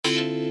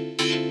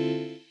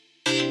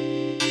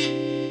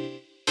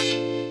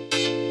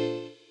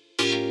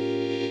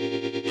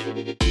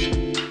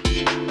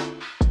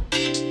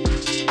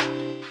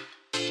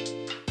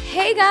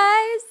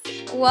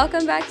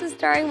Welcome back to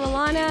Starring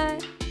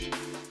Milana.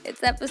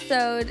 It's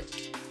episode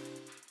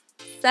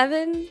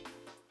 7.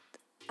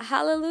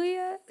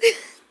 Hallelujah.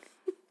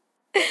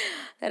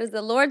 That is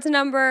the Lord's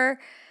number.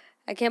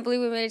 I can't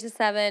believe we made it to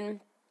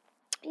 7.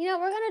 You know,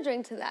 we're going to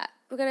drink to that.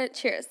 We're going to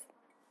cheers.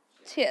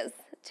 Cheers.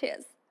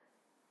 Cheers.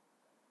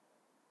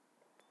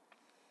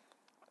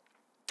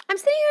 I'm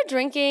sitting here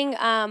drinking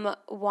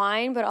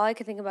wine, but all I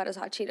can think about is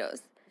hot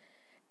Cheetos.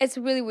 It's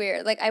really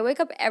weird. Like, I wake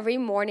up every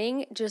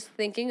morning just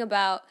thinking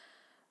about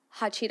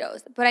hot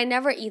Cheetos, but I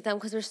never eat them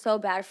because they're so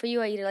bad for you.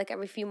 I eat it like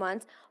every few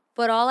months.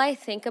 But all I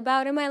think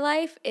about in my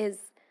life is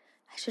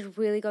I should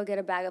really go get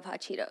a bag of hot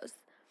Cheetos.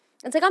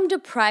 It's like I'm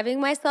depriving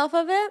myself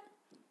of it,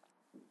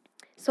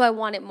 so I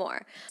want it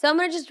more. So I'm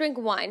going to just drink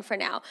wine for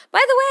now.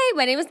 By the way,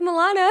 my name is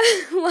Milana.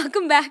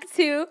 Welcome back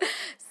to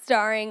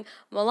Starring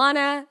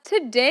Milana.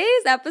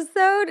 Today's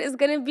episode is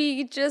going to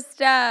be just,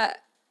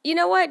 you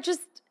know what?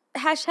 Just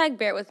hashtag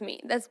bear with me.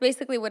 That's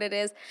basically what it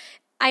is.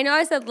 I know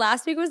I said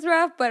last week was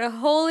rough, but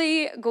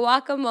holy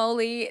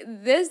guacamole,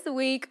 this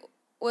week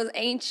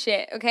ain't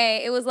shit,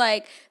 okay? It was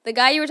like the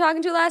guy you were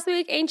talking to last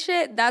week ain't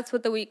shit. That's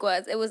what the week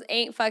was. It was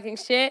ain't fucking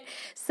shit.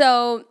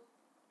 So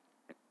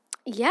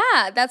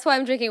yeah, that's why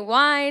I'm drinking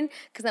wine,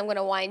 because I'm going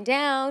to wind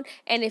down.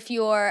 And if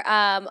you're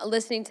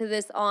listening to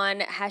this on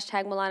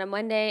hashtag Milana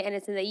Monday and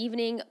it's in the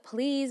evening,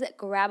 please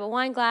grab a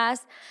wine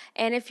glass.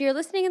 And if you're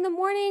listening in the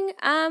morning,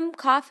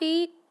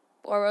 coffee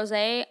or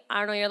rosé, I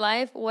don't know your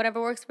life,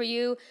 whatever works for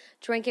you,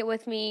 drink it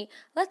with me.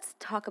 Let's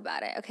talk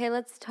about it, okay?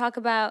 Let's talk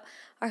about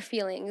our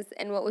feelings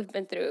and what we've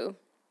been through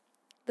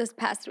this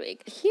past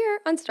week. Here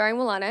on Starring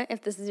Milana,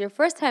 if this is your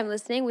first time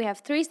listening, we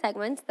have 3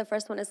 segments. The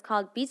first one is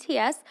called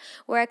BTS,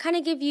 where I kind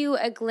of give you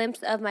a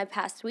glimpse of my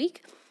past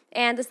week.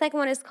 And the second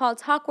one is called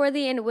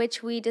Talkworthy, in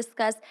which we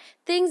discuss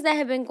things that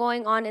have been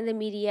going on in the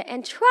media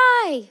and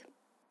try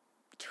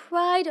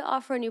to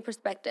offer a new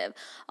perspective,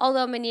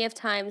 although many of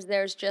times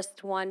there's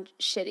just one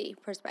shitty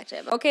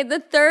perspective. Okay, the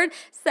third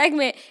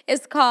segment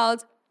is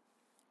called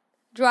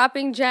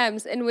Dropping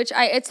Gems, in which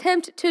I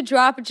attempt to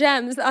drop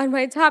gems on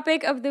my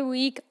topic of the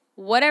week,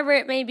 whatever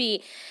it may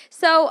be.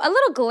 So a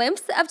little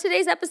glimpse of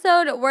today's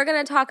episode, we're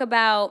going to talk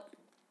about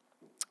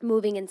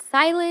moving in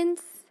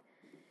silence,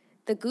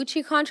 the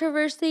Gucci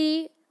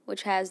controversy,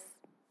 which has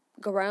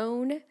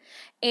grown,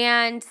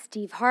 and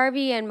Steve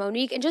Harvey and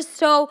Monique, and just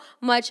so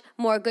much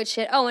more good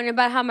shit. Oh, and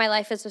about how my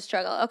life is a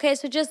struggle. Okay,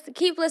 so just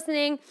keep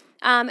listening.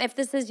 If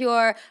this is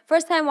your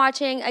first time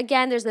watching,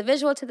 again, there's a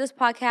visual to this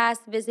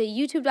podcast. Visit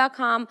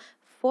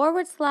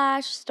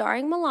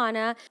youtube.com/starring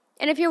Milana.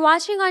 And if you're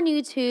watching on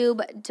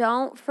YouTube,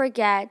 don't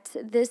forget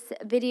this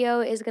video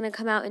is going to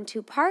come out in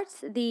 2 parts.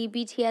 The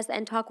BTS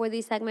and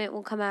Talkworthy segment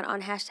will come out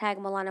on hashtag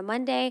Milana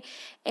Monday,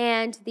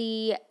 and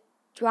the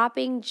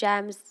Dropping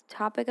Gems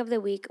topic of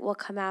the week will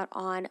come out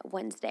on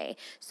Wednesday.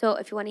 So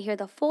if you want to hear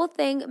the full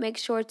thing, make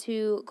sure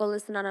to go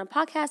listen on a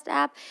podcast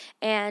app.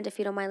 And if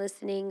you don't mind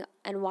listening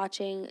and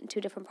watching 2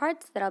 different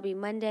parts, that'll be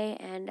Monday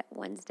and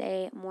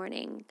Wednesday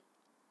morning.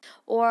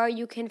 Or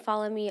you can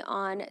follow me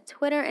on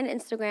Twitter and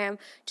Instagram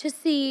to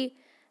see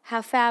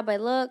how fab I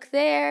look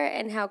there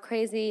and how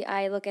crazy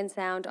I look and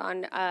sound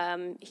on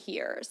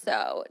here.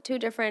 So 2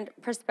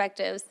 different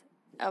perspectives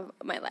of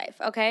my life,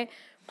 okay?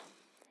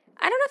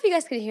 I don't know if you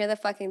guys can hear the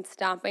fucking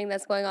stomping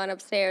that's going on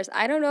upstairs.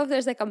 I don't know if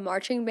there's like a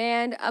marching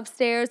band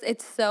upstairs.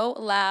 It's so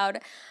loud.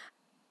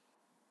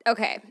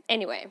 Okay,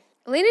 anyway.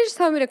 Lena just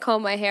told me to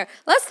comb my hair.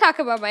 Let's talk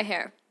about my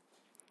hair.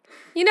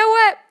 You know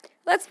what?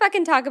 Let's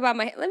fucking talk about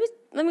my hair.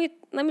 Let me,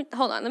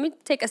 hold on. Let me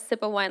take a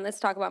sip of wine.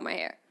 Let's talk about my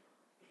hair.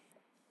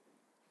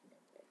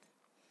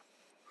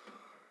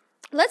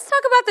 Let's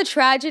talk about the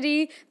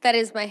tragedy that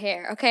is my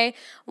hair, okay?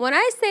 When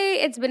I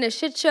say it's been a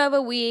shit show of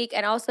a week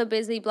and also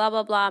busy, blah,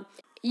 blah, blah,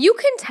 you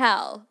can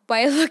tell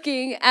by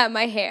looking at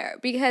my hair,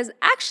 because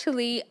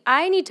actually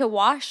I need to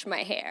wash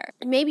my hair.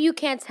 Maybe you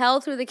can't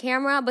tell through the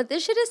camera, but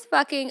this shit is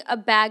fucking a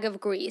bag of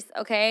grease,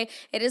 okay?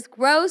 It is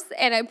gross,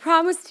 and I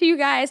promise to you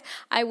guys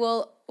I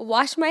will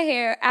wash my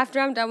hair after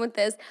I'm done with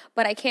this,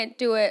 but I can't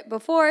do it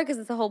before because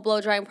it's a whole blow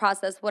drying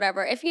process,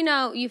 whatever. If you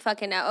know, you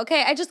fucking know,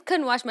 okay? I just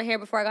couldn't wash my hair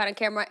before I got on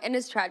camera, and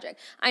it's tragic.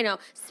 I know.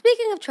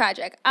 Speaking of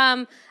tragic,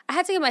 I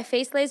had to get my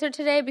face lasered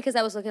today because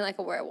I was looking like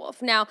a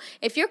werewolf. Now,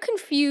 if you're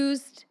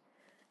confused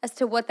as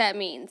to what that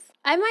means,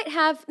 I might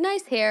have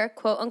nice hair,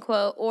 quote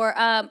unquote, or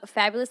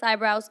fabulous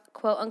eyebrows,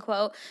 quote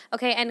unquote,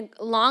 okay, and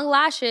long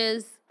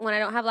lashes when I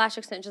don't have lash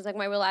extensions like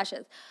my real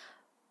lashes.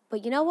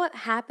 But you know what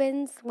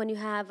happens when you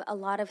have a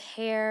lot of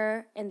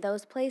hair in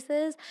those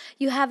places?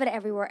 You have it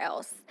everywhere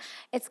else.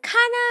 It's kind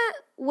of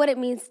what it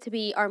means to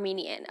be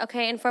Armenian,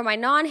 okay? And for my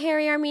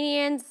non-hairy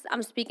Armenians,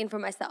 I'm speaking for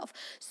myself.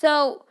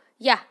 So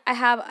yeah, I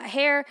have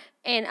hair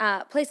in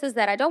places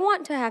that I don't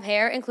want to have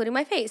hair, including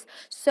my face.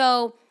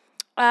 So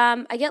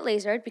I get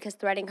lasered because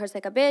threading hurts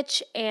like a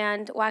bitch,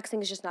 and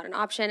waxing is just not an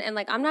option. And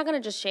like, I'm not going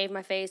to just shave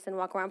my face and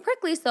walk around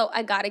prickly, so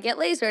I got to get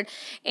lasered.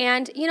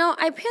 And you know,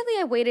 I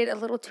waited a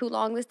little too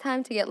long this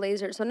time to get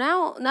lasered. So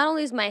now, not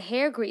only is my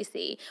hair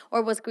greasy,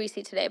 or was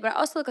greasy today, but I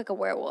also look like a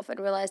werewolf and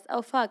realized,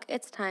 oh fuck,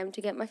 it's time to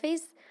get my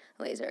face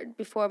lasered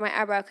before my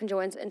eyebrow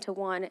conjoins into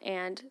one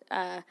and,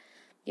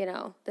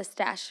 the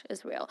stash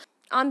is real.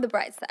 On the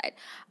bright side,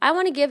 I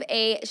want to give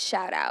a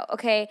shout out,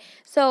 okay?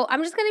 So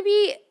I'm just going to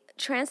be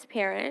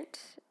transparent,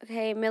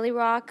 okay? Millie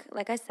Rock,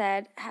 like I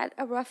said, had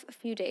a rough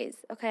few days,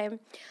 okay?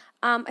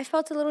 I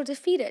felt a little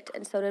defeated,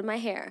 and so did my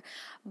hair.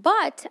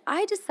 But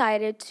I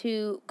decided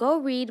to go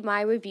read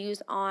my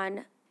reviews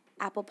on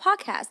Apple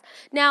Podcasts.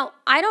 Now,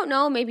 I don't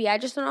know, maybe I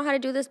just don't know how to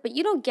do this, but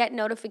you don't get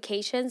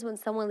notifications when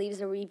someone leaves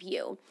a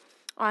review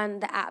on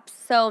the apps.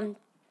 So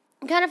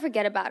kind of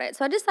forget about it.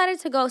 So I decided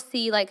to go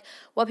see like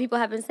what people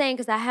have been saying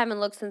because I haven't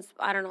looked since,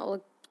 I don't know,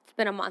 it's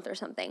been a month or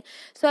something.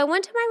 So I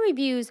went to my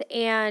reviews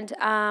and,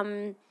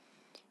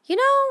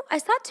 I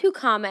saw 2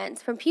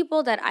 comments from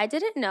people that I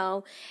didn't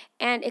know,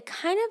 and it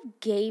kind of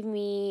gave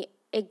me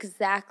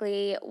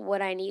exactly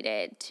what I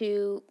needed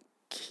to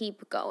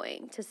keep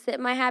going, to sit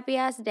my happy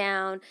ass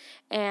down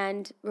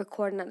and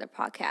record another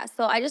podcast.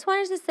 So I just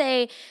wanted to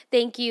say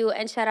thank you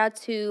and shout out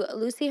to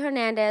Lucy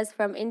Hernandez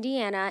from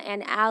Indiana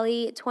and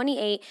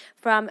Allie28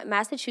 from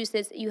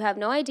Massachusetts. You have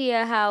no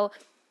idea how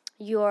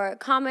your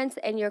comments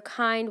and your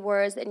kind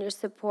words and your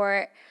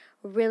support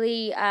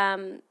really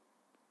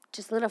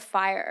just lit a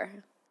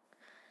fire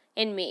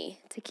in me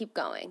to keep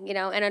going,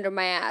 and under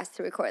my ass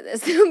to record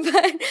this.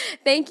 But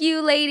thank you,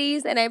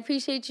 ladies, and I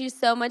appreciate you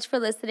so much for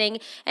listening.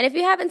 And if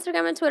you have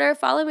Instagram and Twitter,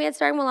 follow me at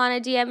Starring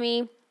Milana, DM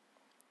me.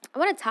 I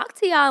want to talk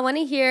to y'all. I want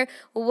to hear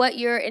what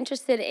you're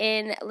interested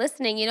in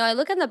listening. I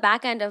look in the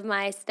back end of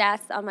my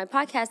stats on my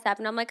podcast app,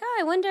 and I'm like,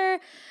 I wonder,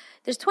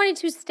 there's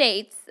 22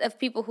 states of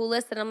people who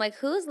listen. I'm like,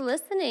 who's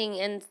listening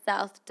in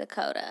South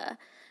Dakota?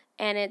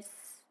 And it's,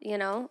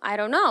 I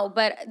don't know.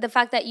 But the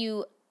fact that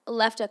you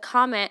left a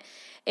comment,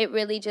 it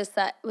really just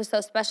was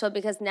so special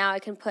because now I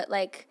can put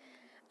like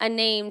a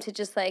name to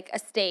just like a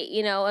state,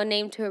 a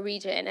name to a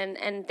region.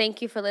 And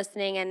thank you for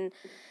listening. And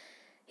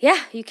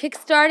yeah, you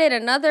kickstarted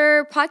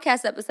another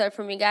podcast episode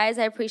for me, guys.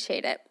 I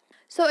appreciate it.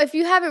 So if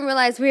you haven't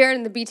realized, we are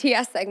in the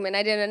BTS segment.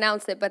 I didn't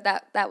announce it, but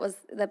that was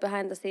the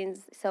behind the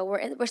scenes. So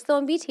we're still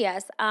in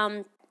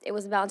BTS. It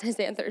was Valentine's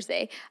Day on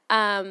Thursday.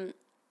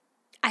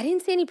 I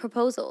didn't see any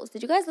proposals.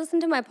 Did you guys listen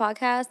to my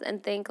podcast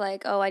and think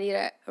like, I need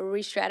to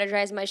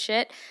re-strategize my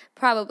shit?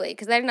 Probably,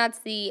 because I did not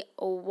see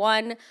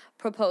one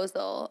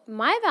proposal.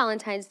 My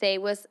Valentine's Day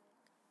was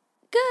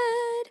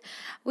good.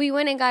 We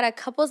went and got a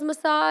couples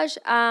massage.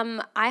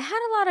 I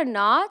had a lot of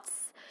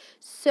knots,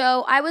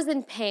 so I was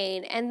in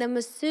pain, and the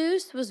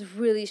masseuse was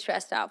really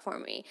stressed out for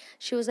me.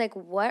 She was like,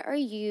 what are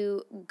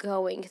you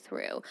going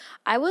through?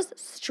 I was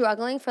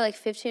struggling for like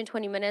 15 to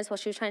 20 minutes while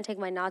she was trying to take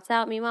my knots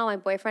out. Meanwhile, my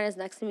boyfriend is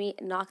next to me,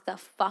 knocked the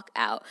fuck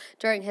out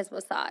during his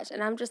massage,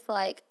 and I'm just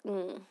like,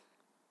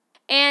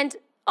 And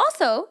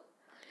also,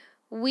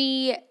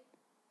 we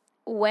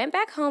went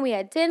back home, we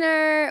had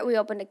dinner, we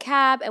opened a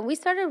cab, and we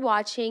started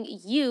watching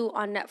You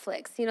on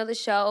Netflix. You know, the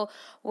show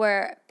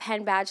where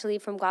Penn Badgley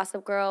from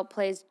Gossip Girl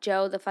plays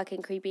Joe, the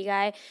fucking creepy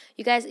guy.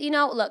 You guys,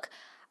 look,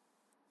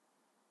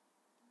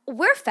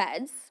 we're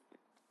feds.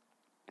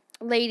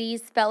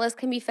 Ladies, fellas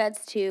can be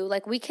feds too.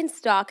 Like, we can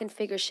stalk and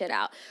figure shit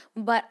out.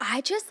 But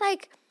I just,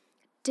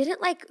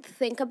 didn't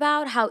think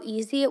about how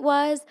easy it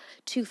was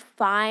to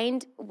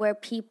find where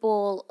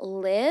people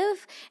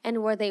live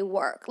and where they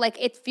work. Like,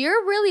 if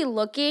you're really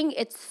looking,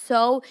 it's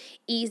so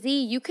easy.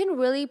 You can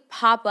really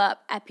pop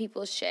up at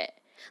people's shit.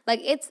 Like,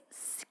 it's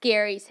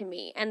scary to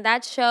me. And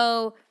that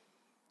show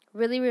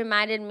really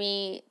reminded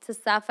me to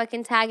stop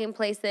fucking tagging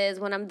places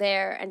when I'm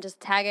there and just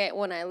tag it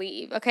when I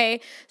leave,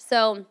 okay?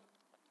 So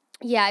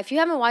yeah, if you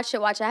haven't watched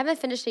it, watch it. I haven't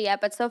finished it yet,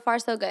 but so far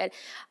so good.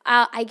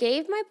 I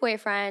gave my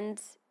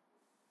boyfriend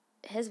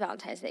his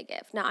Valentine's Day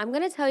gift. Now, I'm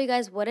going to tell you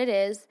guys what it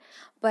is,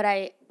 but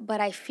I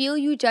feel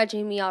you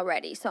judging me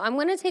already. So I'm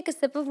going to take a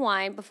sip of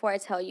wine before I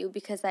tell you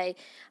because I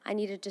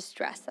need to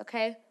distress,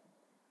 okay?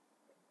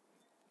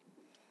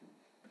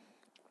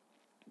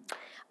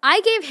 I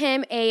gave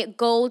him a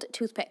gold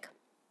toothpick.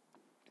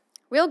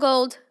 Real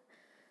gold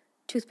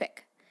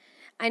toothpick.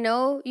 I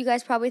know you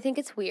guys probably think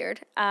it's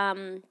weird.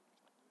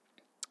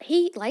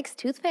 He likes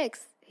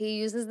toothpicks. He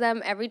uses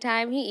them every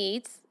time he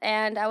eats.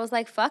 And I was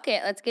like, fuck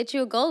it, let's get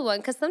you a gold one.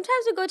 Because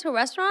sometimes we go to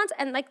restaurants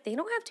and, they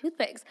don't have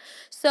toothpicks.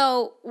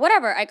 So,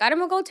 whatever. I got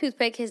him a gold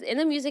toothpick. He's in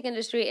the music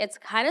industry. It's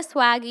kind of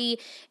swaggy.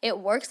 It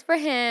works for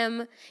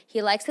him.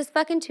 He likes his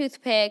fucking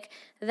toothpick.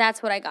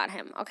 That's what I got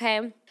him, okay?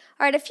 All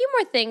right, a few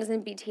more things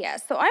in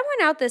BTS. So, I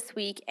went out this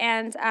week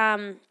and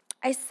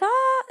I saw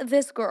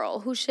this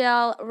girl who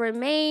shall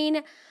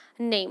remain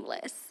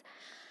nameless.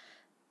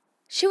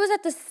 She was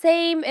at the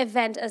same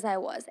event as I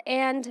was.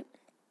 And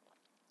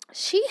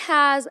she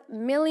has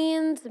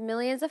millions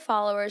of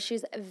followers.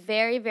 She's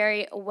very,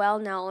 very well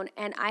known.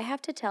 And I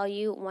have to tell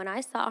you, when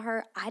I saw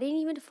her, I didn't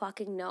even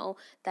fucking know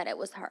that it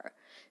was her.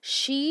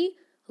 She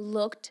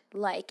looked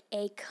like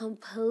a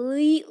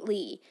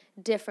completely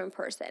different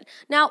person.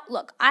 Now,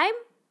 look, I'm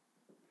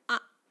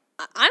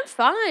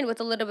fine with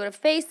a little bit of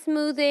face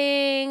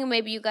smoothing.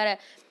 Maybe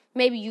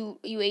you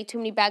ate too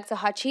many bags of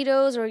hot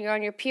Cheetos, or you're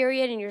on your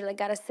period and you're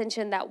gotta cinch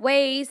in that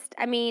waist.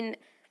 I mean,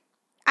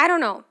 I don't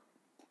know.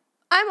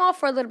 I'm all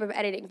for a little bit of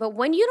editing, but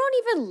when you don't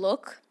even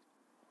look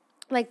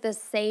like the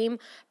same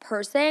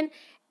person,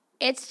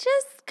 it's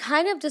just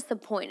kind of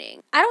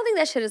disappointing. I don't think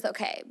that shit is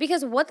okay,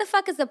 because what the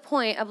fuck is the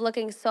point of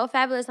looking so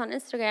fabulous on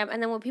Instagram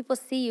and then when people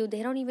see you,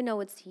 they don't even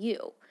know it's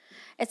you?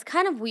 It's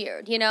kind of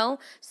weird, you know?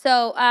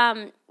 So,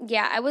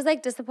 yeah, I was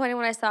like disappointed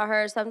when I saw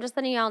her. So I'm just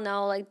letting y'all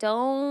know, like,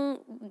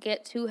 don't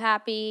get too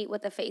happy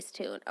with the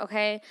Facetune,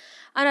 okay?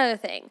 Another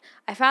thing,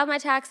 I filed my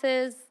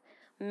taxes.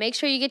 Make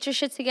sure you get your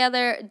shit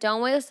together.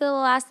 Don't wait until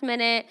the last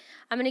minute.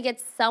 I'm going to get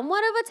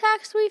somewhat of a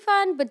tax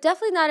refund, but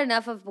definitely not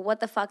enough of what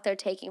the fuck they're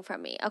taking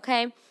from me,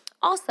 okay?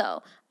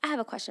 Also, I have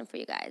a question for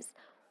you guys.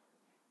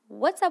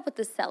 What's up with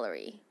the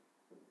celery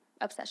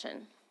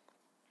obsession?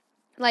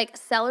 Like,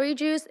 celery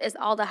juice is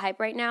all the hype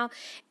right now,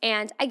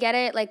 and I get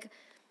it, like,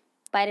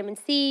 vitamin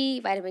C,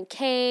 vitamin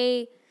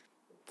K,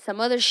 some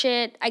other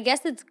shit. I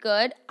guess it's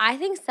good. I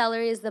think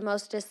celery is the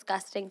most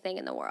disgusting thing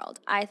in the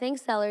world. I think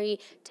celery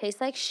tastes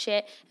like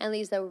shit and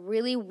leaves a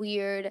really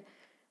weird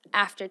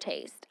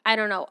aftertaste. I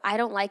don't know. I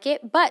don't like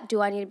it, but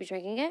do I need to be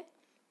drinking it?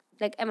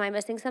 Like, am I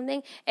missing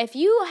something? If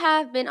you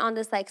have been on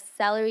this, like,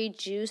 celery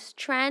juice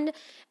trend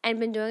and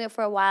been doing it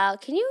for a while,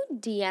 can you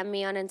DM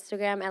me on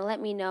Instagram and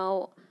let me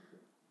know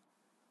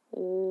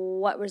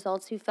what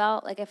results you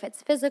felt? Like, if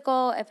it's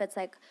physical, if it's,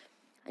 like,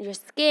 your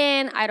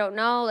skin, I don't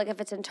know, like,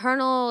 if it's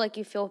internal, like,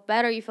 you feel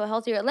better, you feel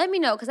healthier, let me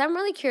know, because I'm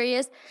really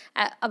curious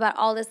about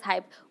all this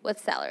hype with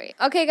celery.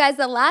 Okay, guys,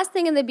 the last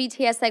thing in the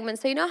BTS segment,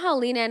 so you know how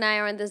Lena and I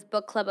are in this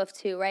book club of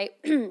 2, right?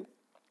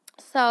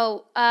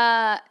 So,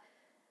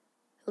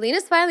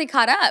 Lena's finally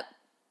caught up.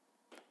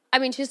 I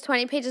mean, she's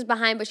 20 pages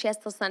behind, but she has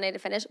till Sunday to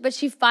finish. But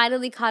she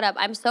finally caught up.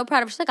 I'm so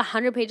proud of her. She's like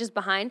 100 pages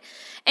behind.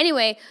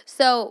 Anyway,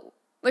 so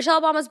Michelle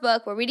Obama's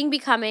book, we're reading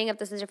Becoming. If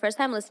this is your first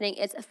time listening,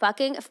 it's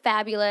fucking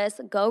fabulous.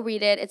 Go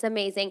read it. It's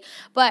amazing.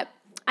 But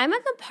I'm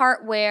at the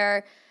part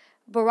where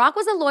Barack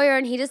was a lawyer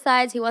and he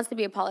decides he wants to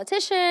be a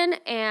politician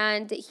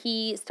and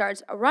he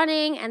starts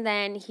running, and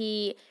then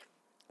he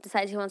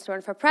decides he wants to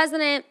run for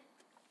president.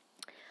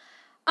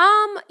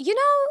 You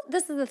know,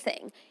 this is the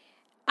thing.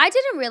 I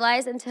didn't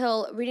realize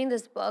until reading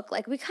this book,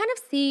 like, we kind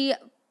of see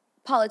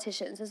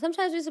politicians, and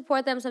sometimes we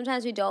support them,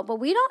 sometimes we don't, but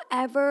we don't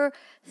ever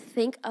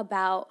think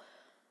about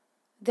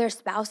their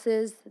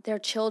spouses, their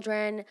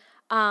children,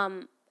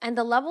 and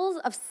the levels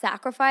of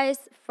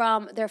sacrifice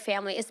from their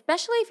family,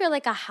 especially if you're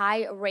like a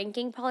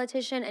high-ranking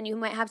politician and you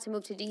might have to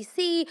move to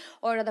DC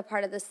or another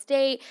part of the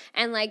state,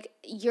 and like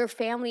your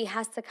family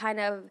has to kind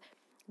of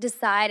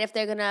decide if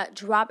they're gonna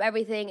drop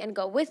everything and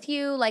go with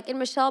you. Like in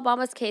Michelle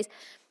Obama's case,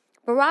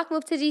 Barack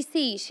moved to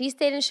DC. She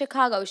stayed in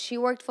Chicago. She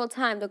worked full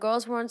time. The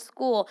girls were in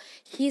school.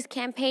 He's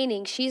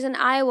campaigning. She's in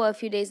Iowa a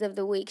few days of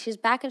the week. She's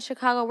back in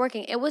Chicago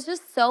working. It was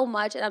just so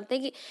much. And I'm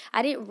thinking,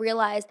 I didn't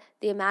realize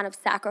the amount of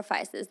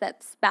sacrifices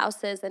that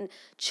spouses and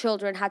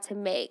children had to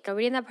make.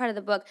 Reading that part of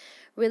the book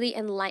really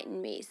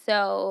enlightened me.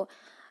 So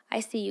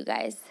I see you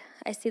guys.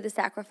 I see the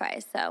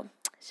sacrifice. So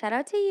shout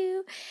out to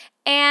you.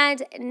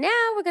 And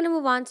now we're going to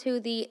move on to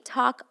the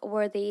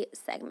talk-worthy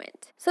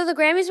segment. So the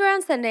Grammys were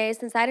on Sunday.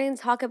 Since I didn't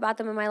talk about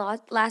them in my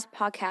last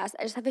podcast,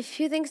 I just have a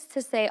few things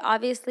to say.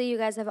 Obviously, you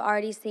guys have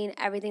already seen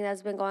everything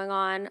that's been going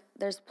on.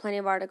 There's plenty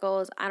of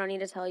articles. I don't need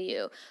to tell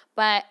you.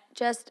 But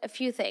just a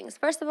few things.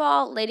 First of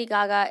all, Lady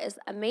Gaga is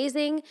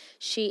amazing.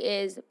 She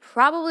is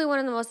probably one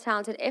of the most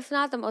talented, if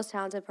not the most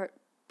talented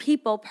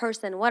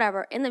person,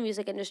 whatever, in the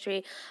music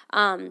industry.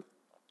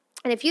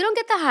 And if you don't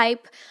get the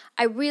hype,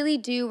 I really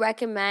do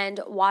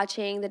recommend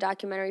watching the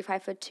documentary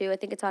 5'2". I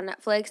think it's on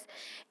Netflix.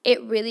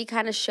 It really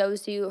kind of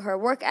shows you her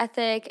work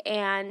ethic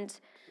and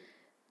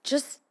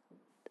just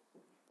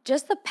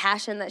the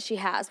passion that she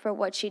has for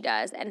what she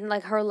does and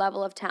like her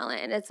level of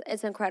talent. And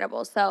it's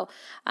incredible. So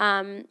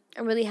I'm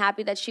really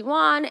happy that she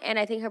won, and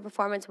I think her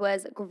performance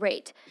was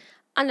great.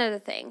 Another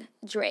thing,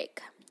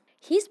 Drake.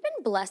 He's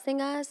been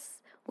blessing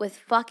us with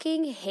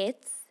fucking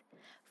hits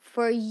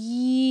for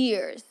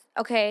years.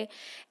 Okay,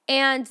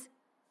 and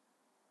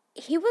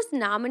he was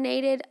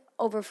nominated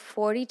over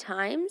 40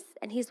 times,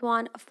 and he's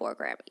won 4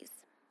 Grammys.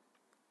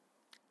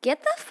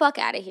 Get the fuck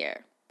out of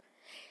here.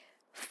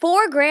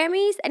 4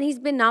 Grammys, and he's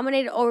been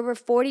nominated over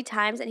 40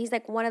 times, and he's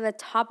like one of the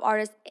top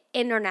artists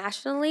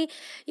internationally.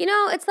 You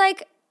know, it's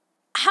like,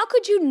 how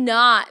could you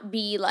not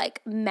be like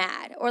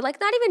mad? Or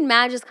like not even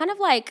mad, just kind of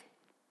like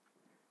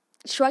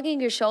shrugging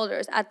your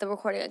shoulders at the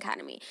Recording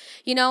Academy.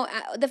 You know,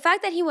 the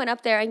fact that he went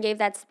up there and gave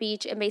that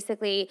speech and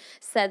basically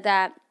said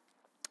that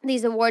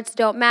these awards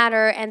don't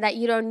matter and that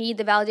you don't need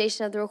the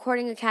validation of the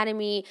Recording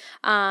Academy.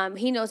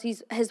 He knows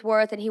his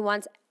worth, and he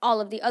wants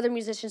all of the other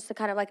musicians to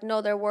kind of like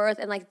know their worth,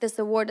 and like this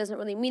award doesn't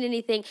really mean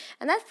anything.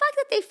 And that fact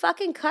that they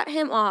fucking cut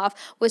him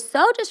off was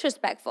so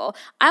disrespectful.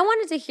 I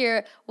wanted to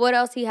hear what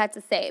else he had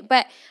to say.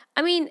 But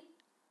I mean,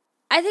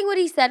 I think what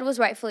he said was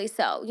rightfully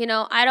so. You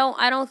know, I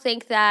don't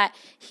think that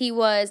he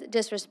was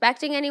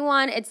disrespecting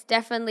anyone. It's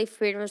definitely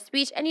freedom of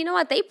speech. And you know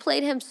what? They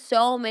played him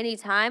so many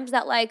times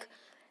that, like,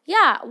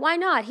 yeah, why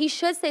not? He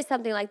should say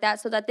something like that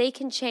so that they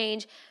can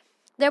change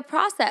their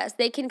process.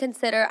 They can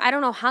consider, I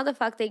don't know how the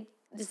fuck they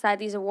decide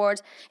these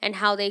awards and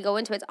how they go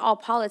into it. It's all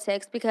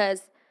politics,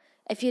 because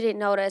if you didn't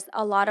notice,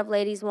 a lot of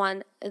ladies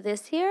won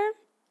this year,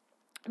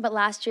 but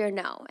last year,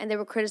 no. And they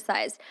were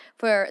criticized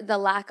for the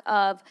lack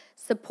of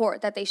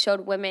support that they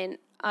showed women,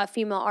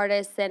 female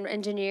artists and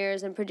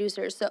engineers and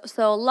producers.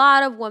 So a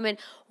lot of women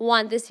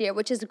won this year,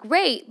 which is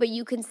great, but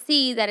you can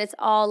see that it's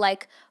all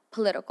like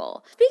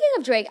political. Speaking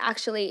of Drake,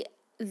 actually,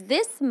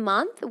 this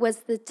month was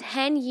the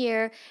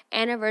 10-year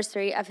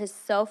anniversary of his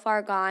So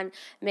Far Gone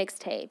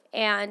mixtape.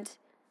 And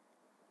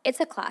it's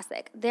a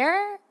classic.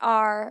 There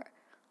are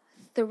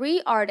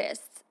 3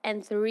 artists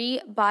and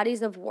 3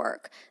 bodies of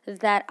work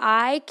that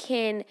I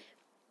can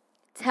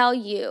tell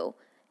you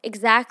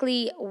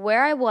exactly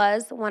where I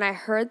was when I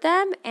heard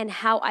them and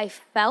how I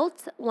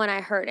felt when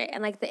I heard it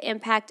and like the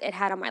impact it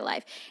had on my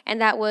life.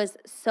 And that was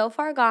So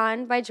Far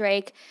Gone by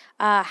Drake,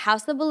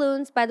 House of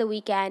Balloons by The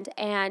Weeknd,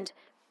 and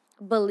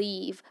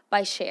Believe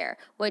by Cher,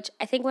 which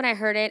I think when I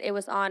heard it, it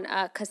was on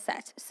a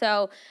cassette.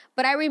 So,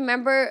 but I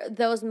remember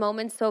those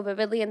moments so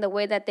vividly and the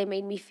way that they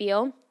made me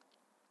feel.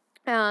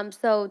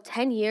 So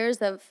 10 years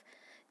of,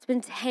 it's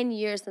been 10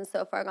 years since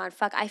So Far Gone.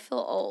 Fuck, I feel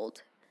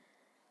old.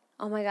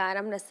 Oh my God,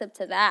 I'm gonna sip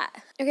to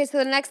that. Okay, so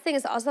the next thing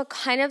is also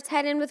kind of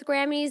tied in with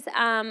Grammys.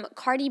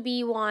 Cardi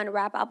B won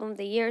Rap Album of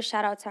the Year.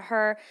 Shout out to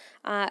her.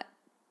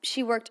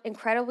 She worked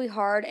incredibly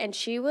hard and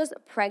she was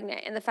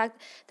pregnant. And the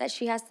fact that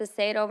she has to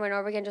say it over and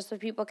over again just so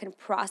people can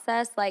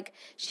process, like,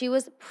 she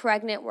was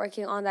pregnant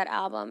working on that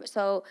album.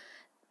 So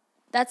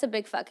that's a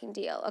big fucking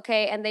deal,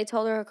 okay? And they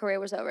told her career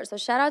was over. So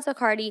shout out to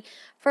Cardi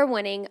for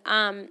winning.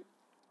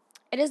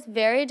 It is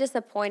very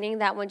disappointing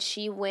that when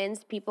she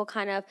wins, people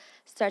kind of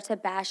start to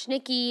bash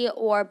Nicki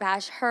or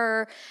bash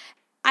her.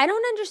 I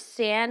don't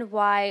understand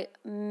why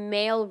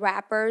male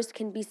rappers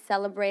can be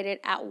celebrated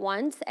at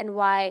once and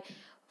why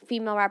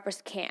female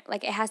rappers can't.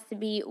 Like, it has to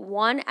be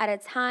one at a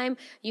time.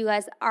 You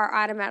guys are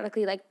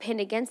automatically like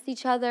pinned against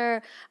each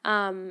other.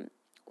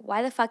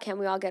 Why the fuck can't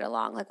we all get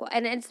along? Like,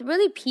 and it's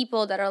really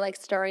people that are like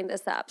stirring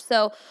this up.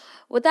 So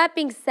with that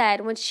being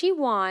said, when she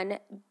won,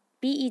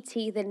 BET,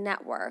 the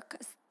network,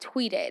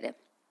 tweeted,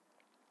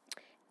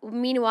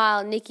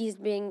 meanwhile, Nicki's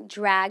being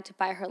dragged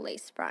by her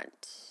lace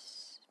front.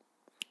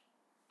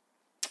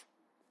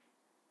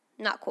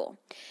 Not cool.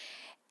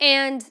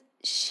 And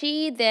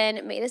she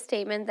then made a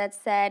statement that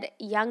said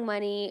Young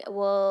Money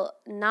will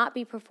not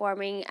be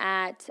performing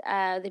at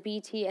the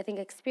BET, I think,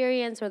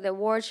 Experience or the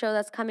award show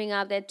that's coming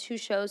up. They had 2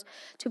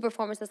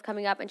 performances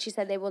coming up, and she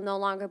said they will no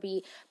longer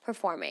be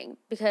performing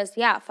because,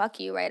 yeah, fuck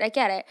you, right? I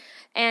get it.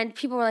 And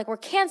people were like, we're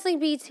canceling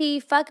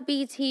BET, fuck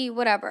BET,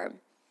 whatever.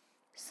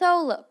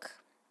 So, look,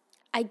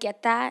 I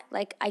get that.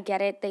 Like, I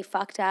get it. They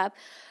fucked up.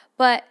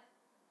 But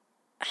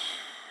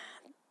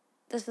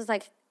this is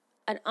like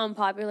an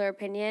unpopular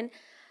opinion.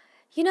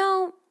 You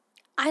know,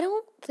 I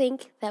don't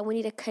think that we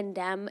need to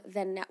condemn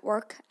the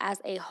network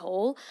as a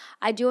whole.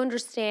 I do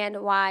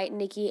understand why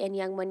Nicki and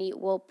Young Money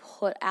will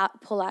pull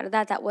out of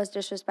that. That was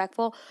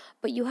disrespectful.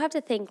 But you have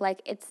to think,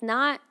 like, it's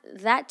not,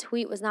 that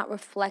tweet was not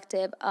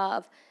reflective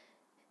of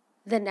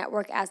the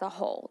network as a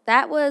whole.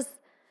 That was,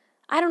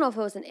 I don't know if it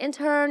was an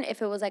intern,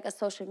 if it was like a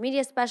social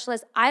media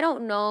specialist. I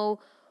don't know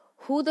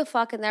who the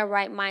fuck in their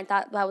right mind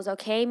thought that was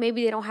okay.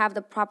 Maybe they don't have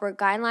the proper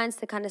guidelines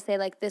to kind of say,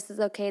 like, this is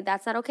okay,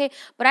 that's not okay.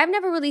 But I've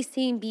never really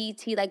seen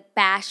BET, like,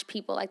 bash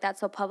people like that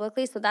so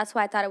publicly. So that's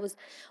why I thought it was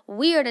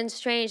weird and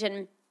strange.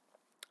 And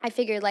I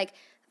figured, like,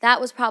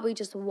 that was probably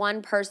just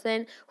one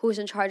person who was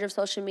in charge of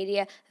social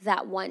media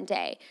that one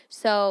day.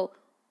 So,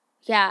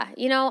 yeah,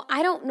 you know,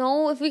 I don't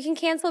know if we can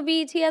cancel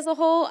BET as a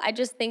whole. I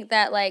just think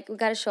that, like, we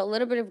got to show a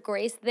little bit of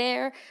grace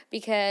there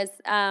because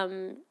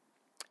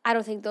I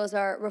don't think those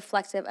are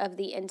reflective of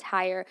the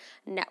entire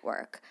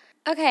network.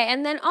 Okay,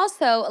 and then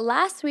also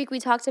last week we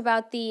talked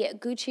about the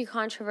Gucci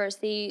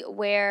controversy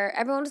where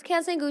everyone was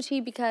canceling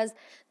Gucci because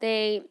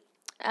they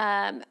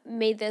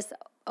made this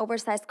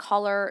oversized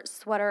collar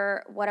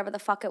sweater, whatever the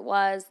fuck it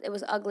was. It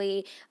was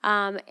ugly,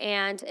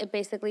 and it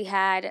basically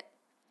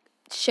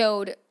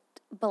showed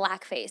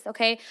blackface,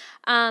 okay?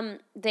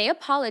 They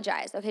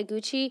apologized, okay?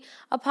 Gucci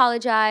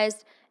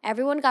apologized.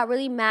 Everyone got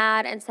really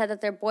mad and said that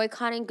they're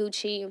boycotting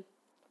Gucci.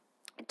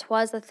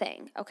 Twas a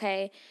thing,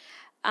 okay?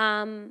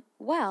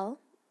 Well,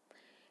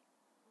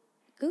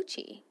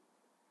 Gucci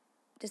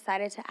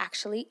decided to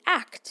actually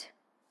act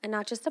and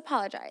not just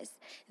apologize.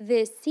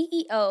 The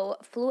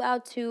CEO flew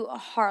out to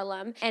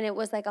Harlem, and it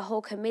was like a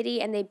whole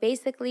committee, and they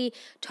basically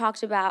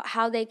talked about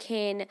how they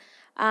can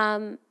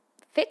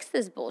fix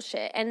this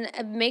bullshit and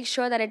make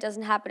sure that it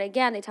doesn't happen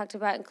again. They talked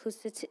about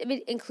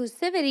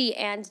inclusivity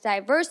and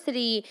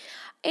diversity,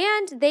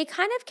 and they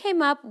kind of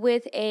came up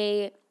with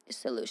a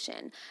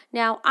solution.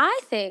 Now, I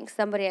think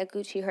somebody at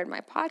Gucci heard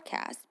my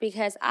podcast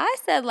because I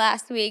said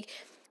last week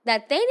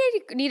that they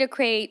need to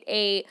create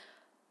a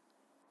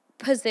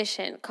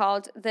position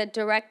called the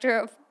Director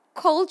of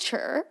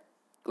Culture,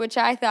 which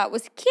I thought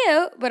was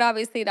cute, but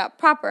obviously not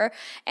proper.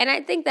 And I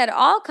think that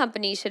all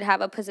companies should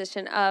have a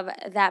position of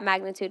that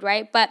magnitude,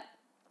 right? But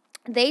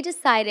they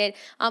decided,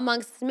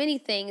 amongst many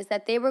things,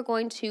 that they were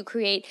going to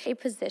create a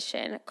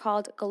position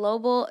called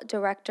Global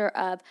Director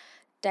of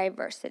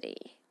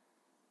Diversity.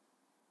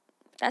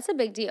 That's a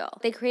big deal.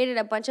 They created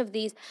a bunch of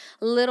these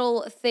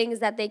little things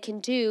that they can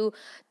do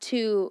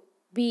to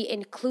be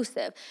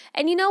inclusive.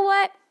 And you know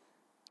what?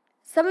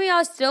 Some of y'all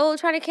are still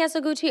trying to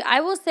cancel Gucci.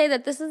 I will say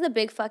that this is a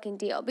big fucking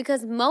deal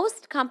because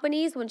most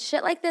companies, when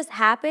shit like this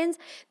happens,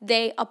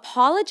 they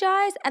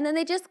apologize and then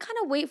they just kind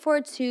of wait for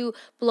it to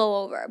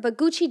blow over. But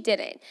Gucci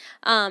didn't.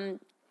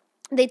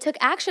 They took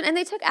action, and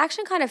they took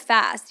action kind of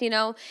fast, you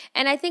know?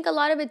 And I think a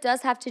lot of it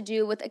does have to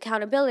do with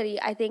accountability.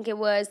 I think it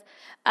was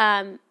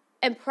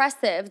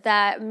impressive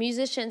that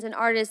musicians and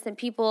artists and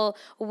people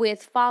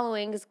with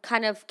followings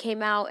kind of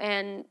came out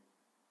and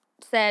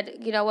said,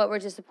 you know what, we're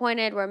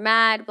disappointed, we're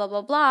mad, blah,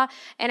 blah, blah.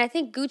 And I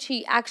think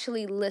Gucci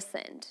actually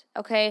listened,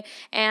 okay?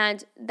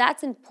 And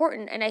that's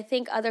important. And I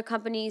think other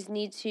companies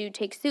need to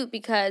take suit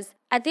because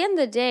at the end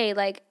of the day,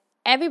 like,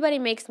 everybody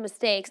makes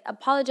mistakes.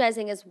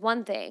 Apologizing is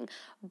one thing,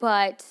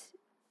 but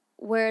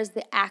where's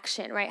the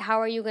action, right?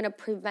 How are you going to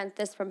prevent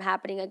this from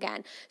happening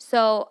again?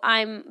 So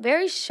I'm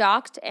very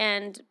shocked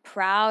and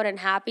proud and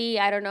happy,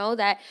 I don't know,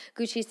 that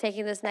Gucci's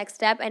taking this next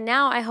step. And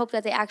now I hope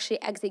that they actually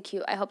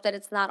execute. I hope that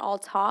it's not all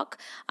talk.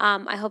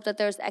 I hope that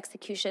there's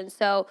execution.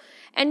 So,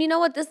 and you know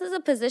what? This is a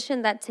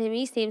position that to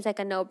me seems like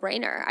a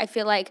no-brainer. I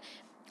feel like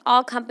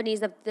all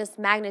companies of this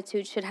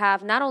magnitude should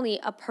have not only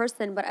a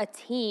person, but a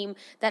team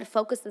that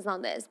focuses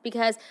on this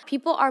because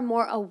people are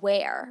more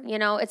aware, you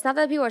know? It's not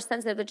that people are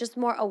sensitive, they're just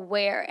more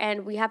aware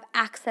and we have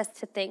access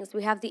to things.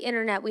 We have the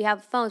internet, we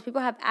have phones,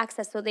 people have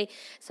access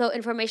so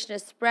information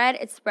is spread,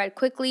 it's spread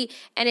quickly,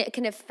 and it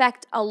can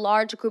affect a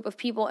large group of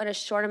people in a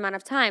short amount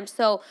of time.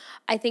 So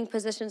I think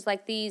positions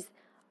like these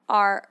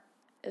are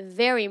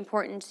very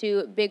important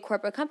to big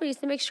corporate companies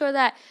to make sure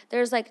that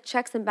there's like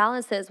checks and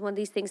balances when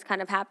these things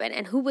kind of happen.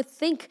 And who would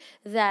think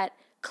that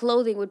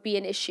clothing would be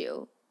an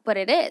issue? But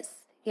it is,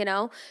 you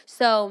know?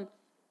 So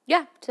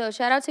yeah, so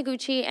shout out to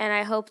Gucci, and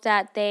I hope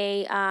that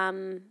they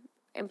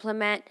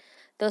implement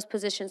those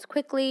positions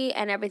quickly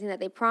and everything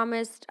that they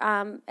promised.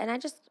 And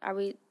are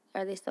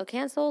they still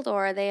canceled,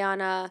 or are they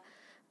on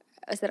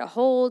is it a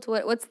hold?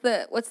 What's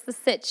the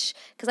sitch?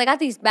 Because I got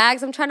these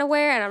bags I'm trying to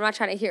wear and I'm not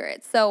trying to hear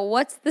it. So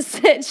what's the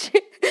sitch?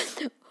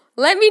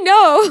 Let me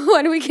know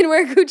when we can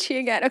wear Gucci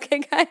again, okay,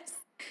 guys?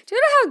 Do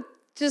you know how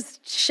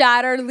just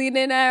shattered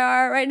Lena and I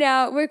are right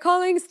now? We're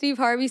calling Steve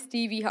Harvey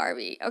Stevie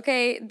Harvey,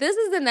 okay? This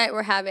is the night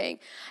we're having.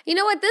 You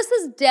know what? This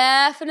is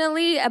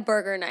definitely a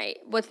burger night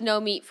with no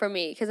meat for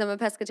me because I'm a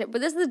pescatarian.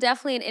 But this is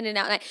definitely an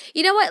In-N-Out night.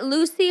 You know what?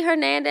 Lucy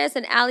Hernandez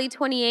and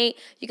Ali28,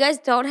 you guys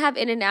don't have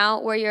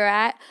In-N-Out where you're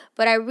at,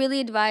 but I really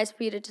advise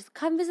for you to just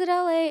come visit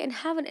LA and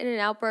have an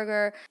In-N-Out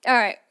burger. All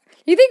right.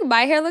 You think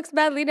my hair looks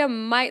bad? Lena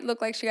might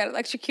look like she got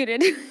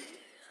electrocuted.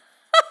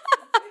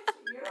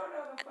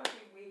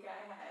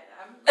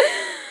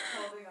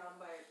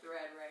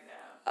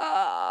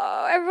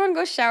 Oh, everyone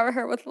go shower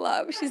her with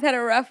love. She's had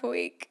a rough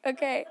week.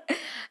 Okay.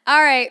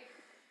 All right.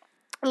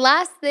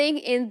 Last thing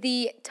in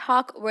the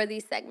talk-worthy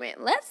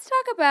segment. Let's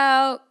talk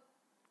about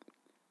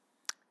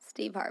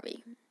Steve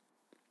Harvey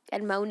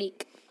and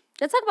Monique.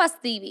 Let's talk about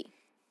Stevie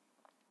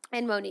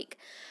and Monique.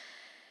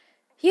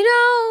 You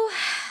know,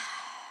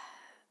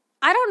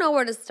 I don't know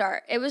where to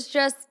start. It was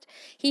just,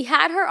 he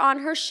had her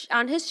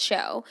on his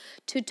show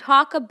to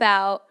talk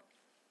about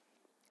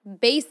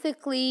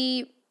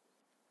basically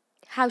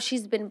how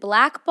she's been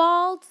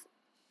blackballed.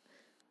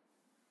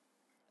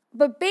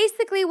 But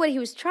basically what he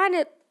was trying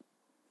to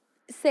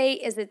say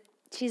is that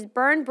she's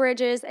burned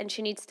bridges and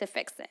she needs to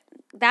fix it.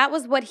 That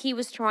was what he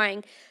was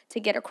trying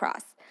to get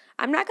across.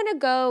 I'm not going to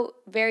go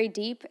very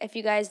deep. If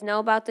you guys know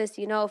about this,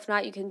 you know. If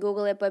not, you can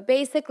Google it. But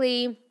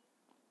basically,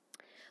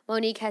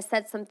 Monique has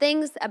said some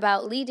things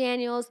about Lee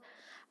Daniels,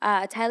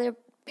 Tyler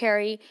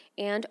Perry,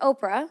 and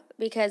Oprah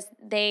because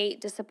they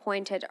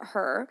disappointed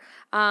her,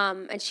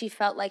 and she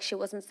felt like she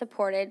wasn't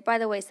supported. By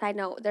the way, side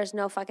note, there's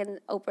no fucking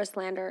Oprah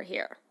slander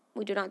here.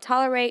 We do not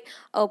tolerate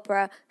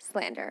Oprah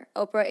slander.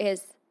 Oprah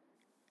is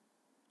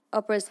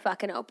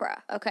fucking Oprah,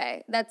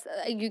 okay? That's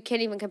you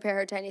can't even compare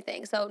her to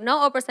anything. So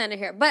no Oprah slander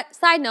here. But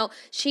side note,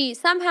 she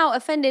somehow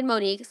offended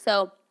Monique.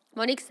 So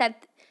Monique said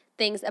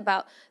things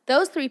about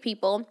those three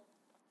people.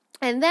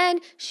 And then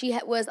she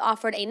was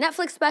offered a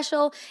Netflix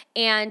special,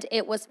 and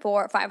it was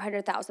for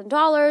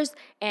 $500,000.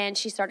 And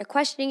she started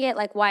questioning it,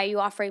 like, why are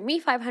you offering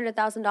me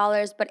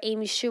 $500,000? But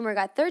Amy Schumer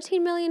got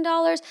 $13 million.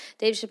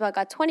 Dave Chappelle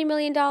got $20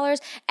 million.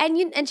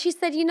 And she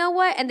said, you know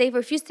what? And they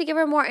refused to give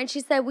her more. And she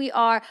said, we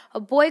are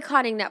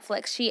boycotting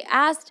Netflix. She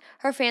asked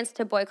her fans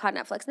to boycott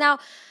Netflix. Now,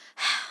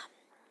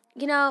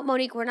 you know,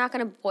 Monique, we're not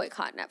going to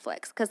boycott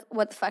Netflix because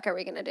what the fuck are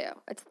we going to do?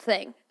 It's a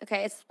thing,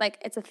 okay?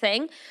 It's a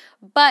thing.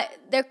 But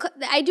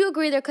I do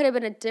agree there could have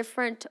been a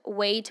different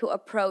way to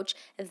approach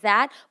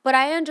that, but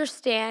I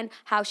understand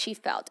how she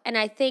felt. And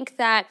I think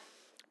that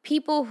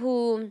people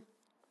who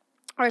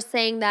are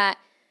saying that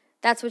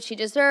that's what she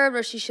deserved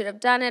or she should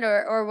have done it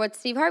or what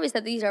Steve Harvey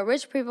said, these are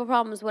rich people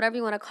problems, whatever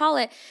you want to call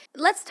it.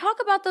 Let's talk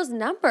about those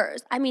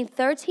numbers. I mean,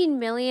 $13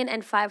 million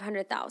and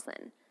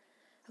 $500,000.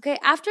 Okay,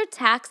 after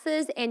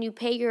taxes and you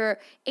pay your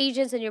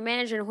agents and your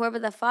manager and whoever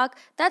the fuck,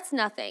 that's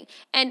nothing.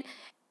 And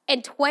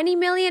and 20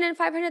 million and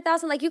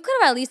 500,000, like you could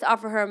have at least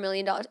offered her $1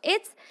 million.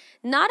 It's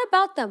not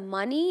about the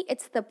money,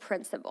 it's the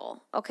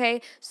principle,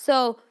 okay?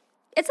 So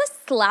it's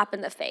a slap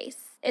in the face.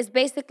 It's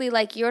basically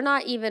like you're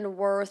not even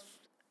worth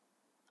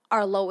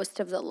our lowest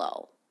of the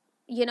low,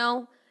 you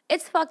know?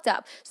 It's fucked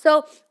up.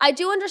 So I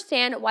do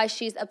understand why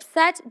she's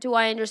upset. Do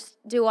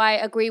I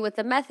agree with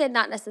the method?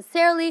 Not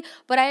necessarily,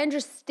 but I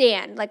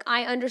understand. Like,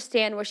 I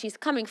understand where she's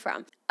coming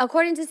from.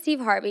 According to Steve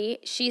Harvey,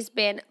 she's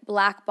been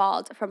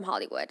blackballed from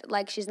Hollywood.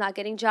 Like, she's not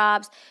getting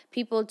jobs.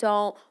 People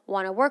don't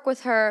want to work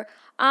with her.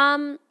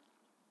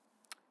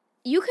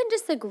 You can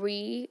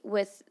disagree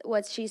with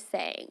what she's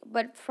saying,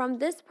 but from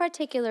this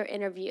particular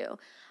interview,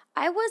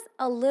 I was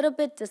a little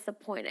bit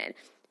disappointed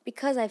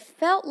because I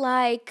felt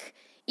like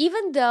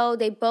even though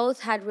they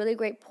both had really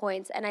great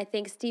points, and I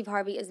think Steve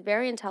Harvey is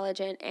very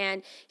intelligent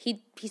and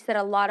he said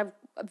a lot of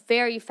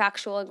very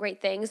factual and great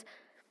things,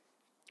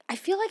 I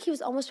feel like he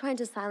was almost trying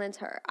to silence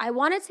her. I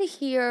wanted to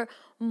hear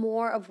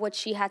more of what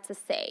she had to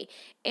say.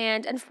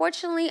 And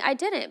unfortunately, I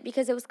didn't,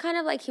 because it was kind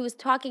of like he was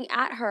talking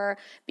at her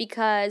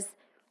because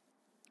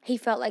he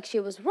felt like she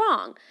was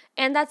wrong.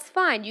 And that's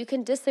fine. You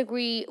can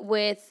disagree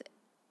with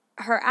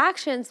her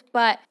actions,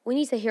 but we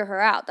need to hear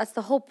her out. That's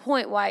the whole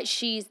point why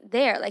she's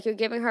there. Like, you're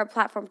giving her a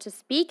platform to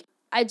speak.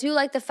 I do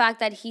like the fact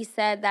that he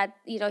said that,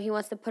 you know, he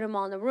wants to put them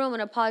all in the room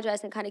and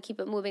apologize and kind of keep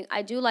it moving.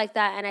 I do like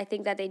that, and I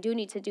think that they do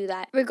need to do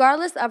that.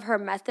 Regardless of her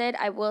method,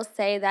 I will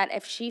say that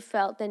if she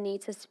felt the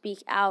need to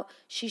speak out,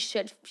 she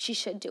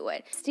should do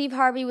it. Steve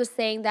Harvey was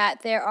saying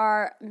that there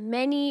are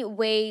many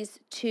ways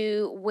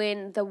to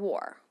win the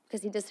war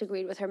because he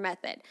disagreed with her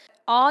method.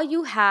 All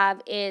you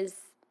have is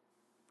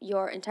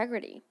your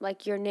integrity,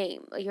 like your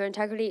name. Your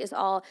integrity is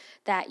all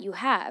that you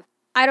have.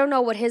 I don't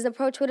know what his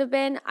approach would have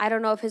been. I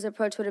don't know if his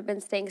approach would have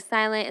been staying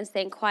silent and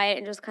staying quiet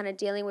and just kind of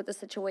dealing with the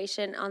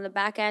situation on the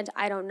back end.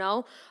 I don't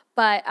know.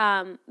 But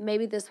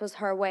maybe this was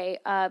her way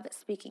of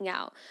speaking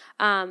out.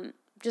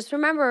 Just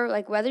remember,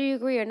 like, whether you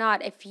agree or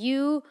not, if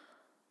you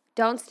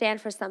don't stand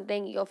for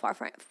something, you'll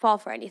fall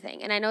for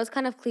anything. And I know it's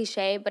kind of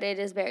cliche, but it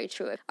is very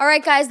true. All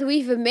right, guys,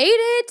 we've made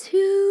it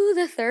to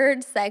the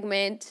third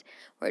segment.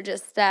 We're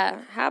just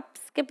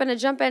skipping and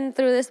jumping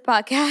through this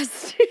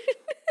podcast.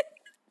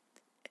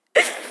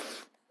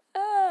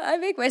 I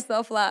make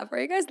myself laugh. Are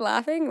you guys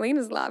laughing?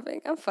 Lena's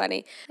laughing. I'm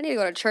funny. I need to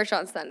go to church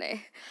on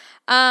Sunday.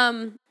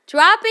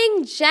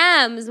 Dropping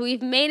gems.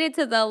 We've made it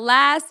to the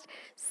last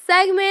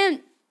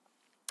segment.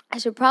 I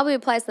should probably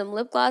apply some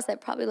lip gloss. I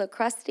probably look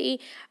crusty.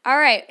 All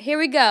right, here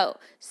we go.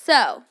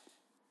 So,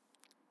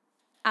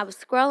 I was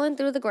scrolling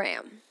through the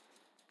gram,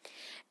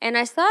 and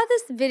I saw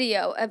this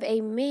video of a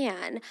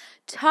man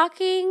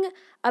talking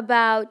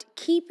about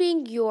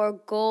keeping your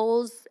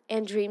goals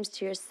and dreams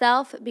to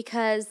yourself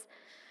because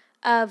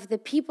of the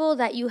people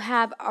that you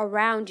have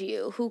around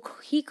you, who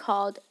he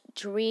called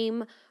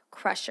dream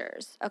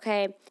crushers,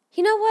 okay?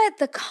 You know what?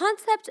 The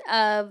concept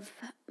of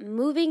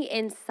moving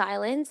in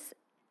silence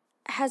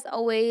has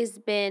always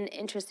been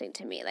interesting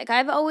to me. Like,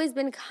 I've always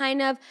been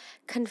kind of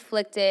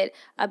conflicted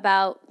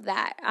about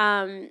that.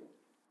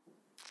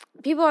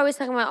 People are always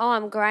talking about, oh,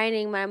 I'm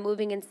grinding when I'm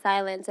moving in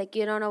silence. Like,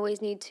 you don't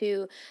always need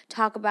to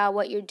talk about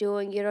what you're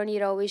doing. You don't need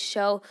to always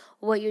show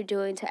what you're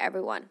doing to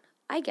everyone.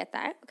 I get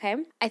that, okay?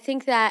 I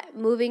think that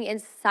moving in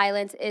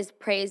silence is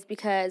praised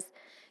because,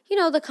 you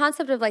know, the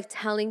concept of, like,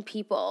 telling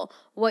people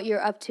what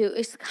you're up to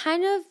is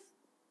kind of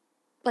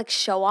like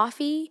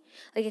show-offy.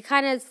 Like, it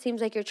kind of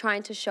seems like you're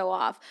trying to show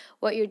off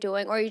what you're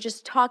doing, or you're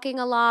just talking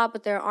a lot,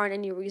 but there aren't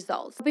any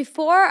results.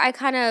 Before I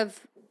kind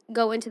of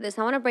go into this,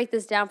 I want to break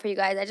this down for you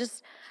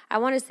guys. I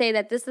want to say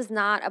that this does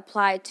not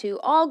apply to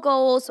all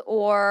goals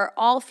or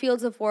all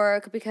fields of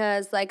work,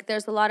 because, like,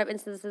 there's a lot of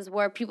instances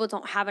where people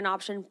don't have an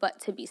option but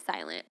to be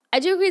silent.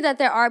 I do agree that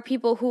there are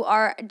people who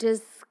are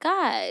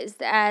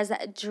disguised as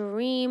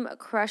dream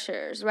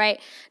crushers, right?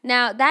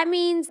 Now, that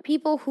means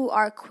people who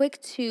are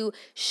quick to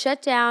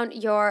shut down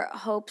your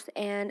hopes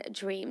and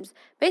dreams.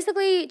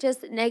 Basically,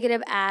 just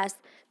negative ass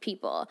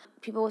people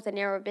with a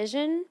narrow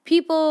vision,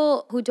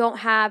 people who don't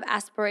have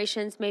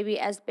aspirations maybe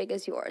as big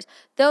as yours.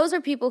 Those are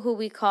people who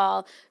we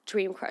call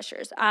dream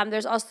crushers.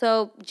 There's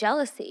also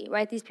jealousy,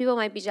 right? These people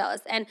might be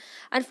jealous. And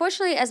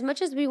unfortunately, as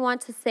much as we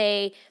want to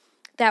say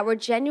that we're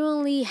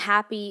genuinely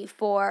happy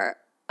for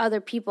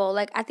other people,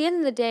 like, at the end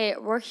of the day,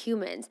 we're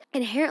humans.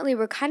 Inherently,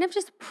 we're kind of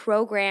just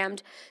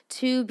programmed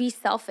to be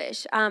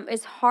selfish.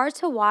 It's hard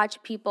to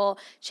watch people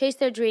chase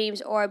their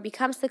dreams or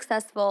become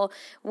successful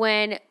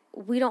when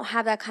we don't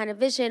have that kind of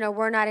vision or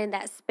we're not in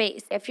that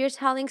space. If you're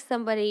telling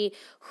somebody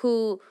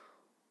who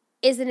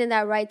isn't in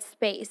that right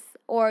space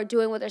or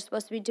doing what they're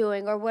supposed to be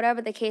doing or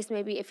whatever the case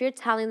may be, if you're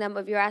telling them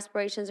of your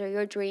aspirations or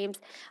your dreams,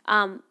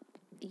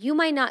 you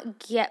might not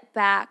get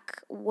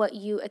back what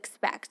you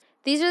expect.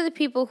 These are the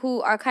people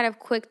who are kind of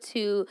quick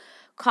to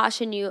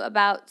caution you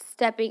about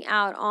stepping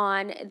out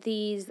on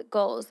these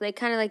goals. They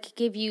kind of like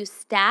give you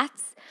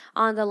stats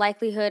on the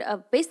likelihood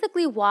of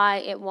basically why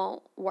it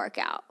won't work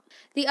out.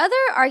 The other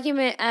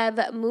argument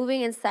of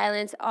moving in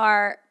silence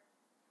are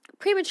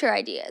premature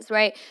ideas,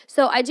 right?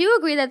 So I do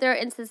agree that there are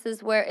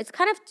instances where it's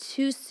kind of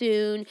too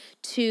soon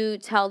to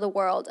tell the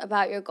world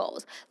about your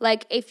goals.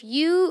 Like if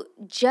you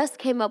just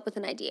came up with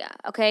an idea,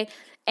 okay,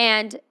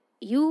 and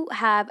you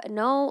have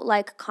no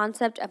like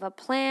concept of a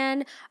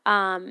plan,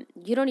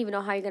 you don't even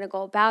know how you're gonna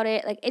go about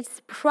it. Like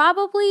it's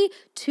probably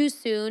too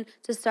soon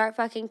to start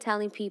fucking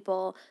telling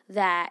people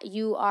that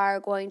you are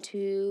going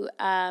to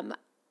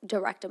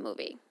direct a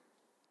movie.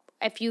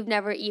 If you've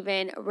never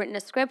even written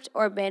a script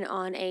or been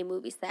on a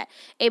movie set,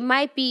 it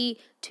might be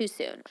too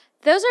soon.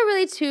 Those are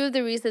really two of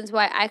the reasons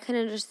why I can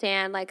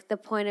understand like the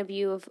point of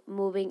view of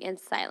moving in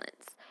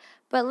silence.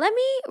 But let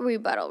me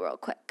rebuttal real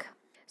quick.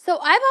 So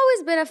I've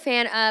always been a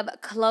fan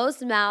of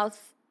closed mouths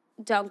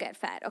don't get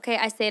fed, okay?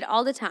 I say it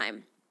all the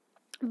time.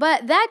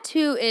 But that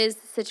too is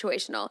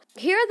situational.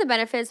 Here are the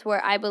benefits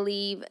where I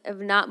believe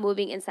of not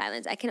moving in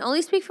silence. I can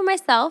only speak for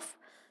myself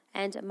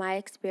and my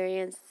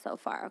experience so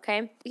far,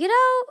 okay? You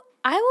know,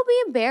 I will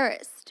be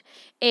embarrassed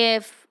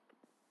if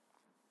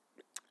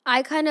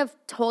I kind of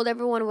told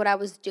everyone what I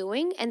was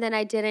doing and then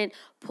I didn't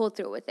pull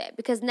through with it,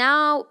 because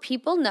now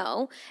people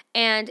know,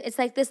 and it's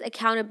like this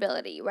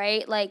accountability,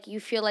 right? Like you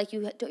feel like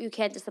you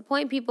can't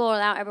disappoint people, or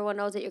now everyone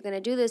knows that you're going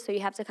to do this, so you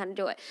have to kind of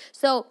do it.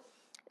 So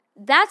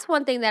that's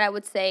one thing that I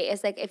would say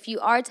is like if you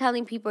are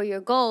telling people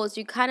your goals,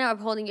 you kind of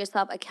are holding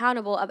yourself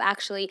accountable of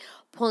actually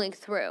pulling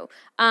through.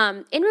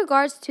 In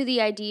regards to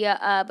the idea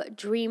of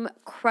dream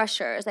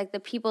crushers, like the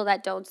people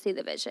that don't see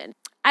the vision,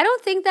 I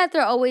don't think that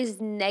they're always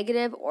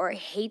negative or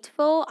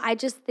hateful. I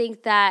just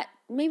think that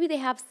maybe they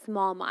have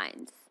small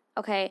minds,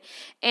 okay?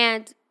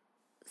 And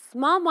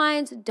small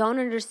minds don't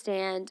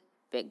understand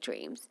big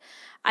dreams.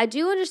 I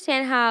do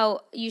understand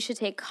how you should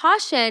take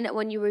caution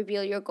when you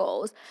reveal your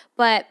goals,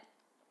 but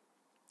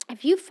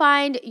if you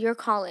find your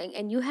calling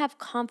and you have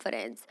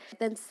confidence,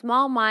 then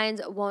small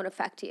minds won't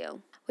affect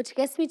you. Which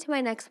gets me to my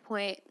next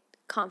point,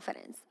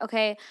 confidence,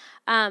 okay?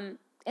 And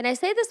I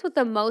say this with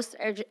the most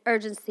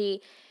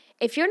urgency.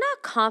 If you're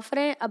not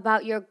confident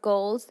about your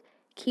goals,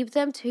 keep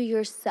them to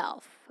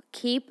yourself.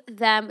 Keep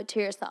them to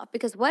yourself.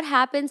 Because what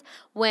happens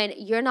when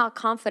you're not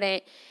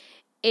confident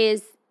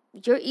is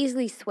you're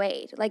easily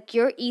swayed. Like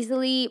you're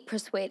easily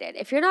persuaded.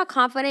 If you're not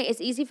confident,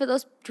 it's easy for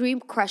those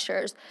dream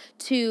crushers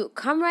to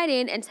come right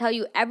in and tell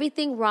you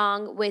everything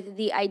wrong with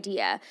the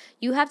idea.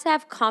 You have to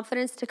have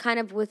confidence to kind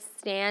of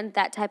withstand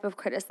that type of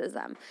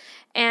criticism.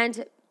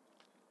 And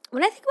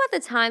when I think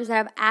about the times that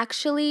I've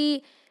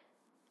actually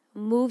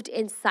moved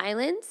in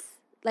silence,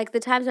 like the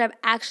times that I've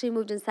actually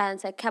moved in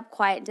silence, I kept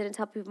quiet and didn't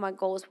tell people my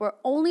goals, were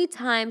only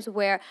times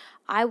where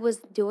I was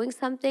doing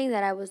something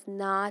that I was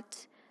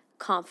not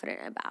confident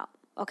about.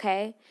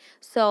 Okay?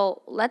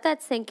 So let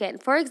that sink in.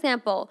 For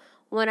example,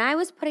 when I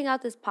was putting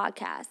out this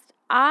podcast,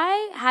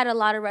 I had a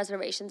lot of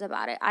reservations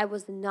about it. I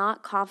was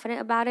not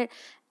confident about it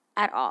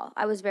at all.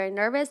 I was very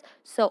nervous.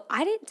 So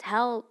I didn't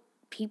tell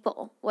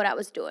people what I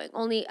was doing.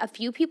 Only a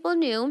few people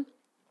knew,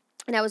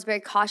 and I was very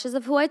cautious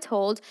of who I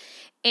told.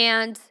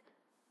 And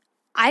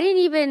I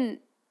didn't even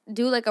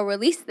do like a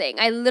release thing.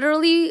 I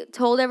literally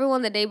told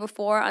everyone the day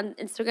before on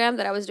Instagram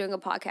that I was doing a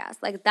podcast.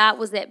 Like that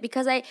was it,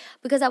 because I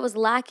was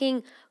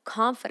lacking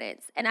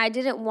confidence, and I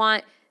didn't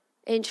want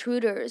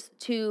intruders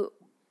to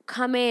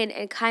come in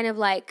and kind of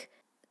like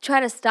try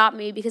to stop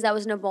me because I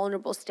was in a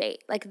vulnerable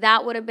state. Like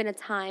that would have been a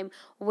time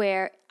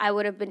where I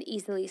would have been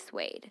easily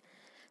swayed.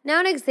 Now,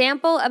 an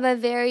example of a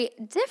very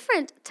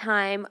different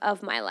time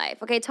of my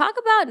life. Okay, talk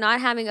about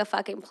not having a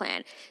fucking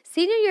plan.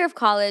 Senior year of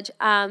college,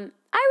 I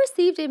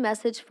received a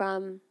message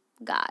from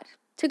God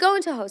to go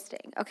into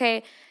hosting,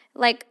 okay?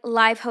 Like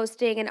live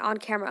hosting and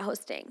on-camera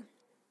hosting.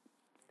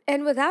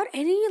 And without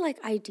any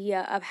like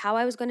idea of how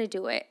I was going to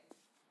do it,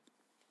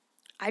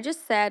 I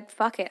just said,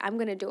 fuck it, I'm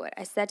going to do it.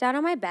 I sat down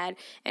on my bed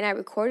and I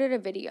recorded a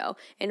video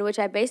in which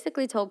I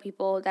basically told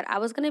people that I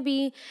was going to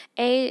be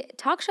a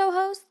talk show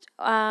host,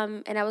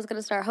 and I was going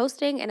to start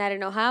hosting, and I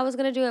didn't know how I was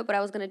going to do it, but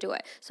I was going to do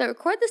it. So I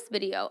recorded this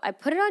video, I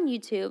put it on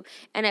YouTube,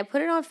 and I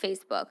put it on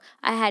Facebook.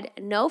 I had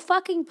no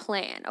fucking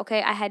plan,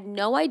 okay? I had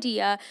no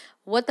idea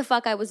what the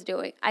fuck I was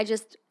doing.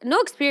 No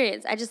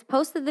experience. I just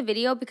posted the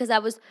video because I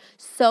was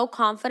so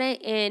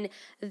confident in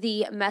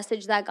the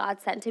message that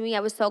God sent to me. I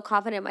was so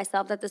confident in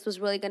myself that this was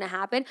really going to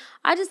happen.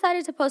 I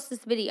decided to post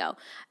this video.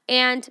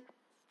 And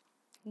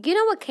you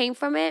know what came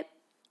from it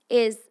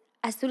is,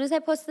 as soon as I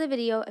posted the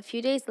video, a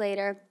few days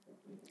later,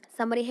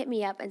 somebody hit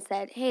me up and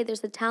said, hey,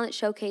 there's a talent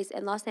showcase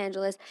in Los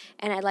Angeles,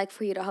 and I'd like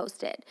for you to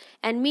host it.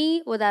 And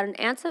me, without an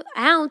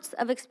ounce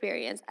of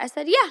experience, I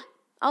said, yeah,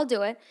 I'll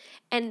do it.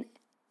 And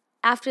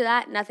after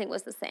that, nothing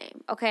was the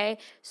same, okay?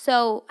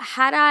 So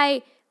had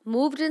I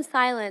moved in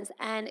silence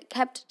and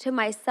kept to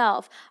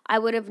myself, I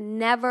would have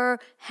never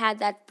had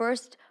that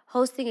first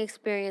hosting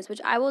experience, which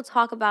I will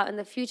talk about in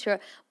the future.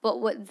 But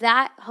what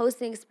that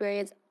hosting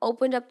experience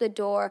opened up the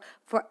door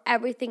for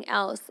everything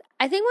else.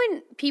 I think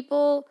when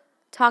people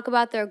talk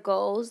about their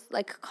goals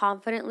like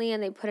confidently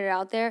and they put it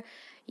out there,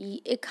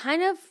 it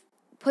kind of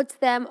puts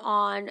them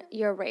on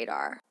your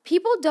radar.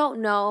 People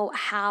don't know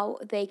how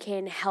they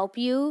can help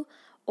you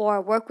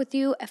or work with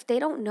you if they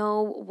don't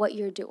know what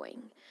you're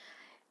doing.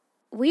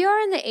 we are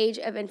in the age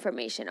of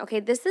information,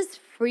 okay? This is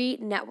free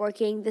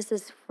networking. This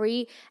is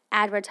free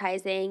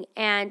advertising.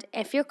 And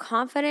if you're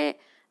confident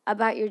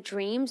about your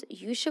dreams,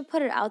 you should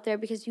put it out there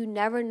because you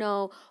never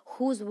know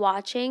who's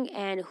watching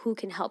and who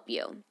can help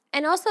you.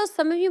 And also,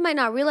 some of you might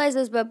not realize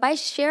this, but by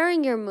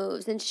sharing your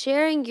moves and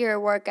sharing your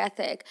work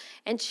ethic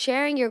and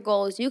sharing your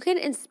goals, you can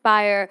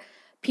inspire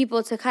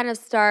people to kind of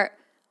start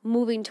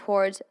moving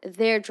towards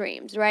their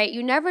dreams, right?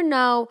 You never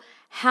know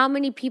how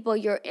many people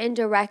you're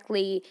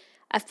indirectly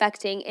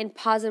affecting in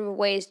positive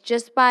ways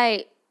just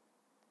by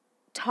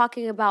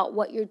talking about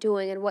what you're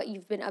doing and what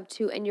you've been up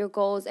to and your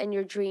goals and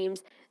your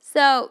dreams.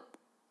 So,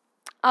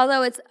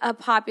 although it's a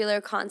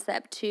popular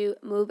concept to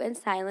move in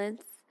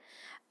silence,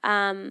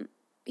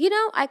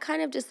 I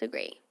kind of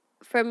disagree.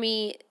 For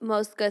me,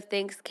 most good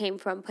things came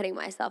from putting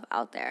myself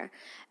out there.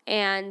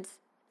 And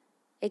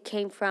it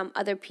came from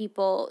other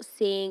people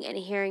seeing and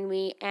hearing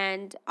me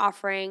and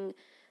offering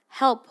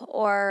help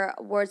or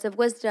words of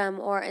wisdom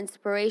or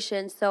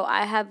inspiration. So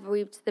I have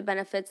reaped the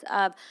benefits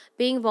of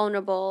being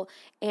vulnerable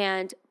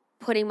and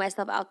putting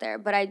myself out there.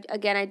 But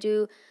I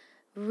do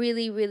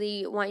really,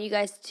 really want you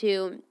guys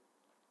to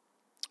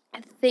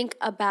think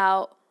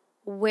about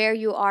where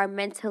you are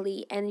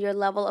mentally and your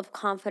level of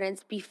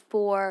confidence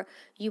before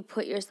you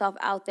put yourself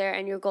out there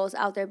and your goals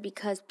out there,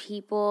 because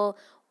people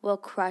will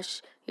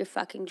crush your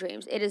fucking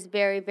dreams. It is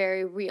very,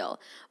 very real.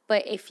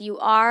 But if you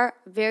are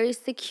very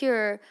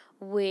secure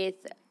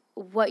with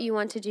what you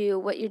want to do,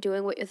 what you're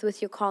doing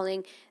with your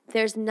calling,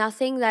 there's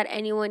nothing that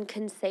anyone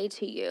can say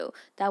to you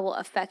that will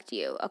affect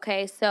you,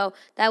 okay? So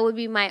that would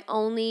be my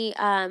only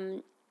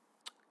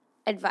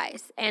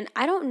advice. And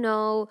I don't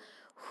know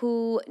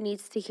who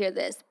needs to hear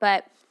this,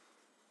 but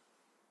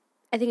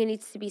I think it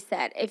needs to be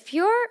said. If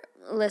you're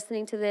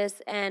listening to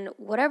this and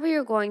whatever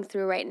you're going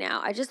through right now,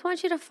 I just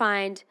want you to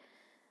find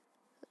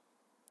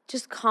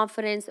just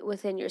confidence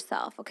within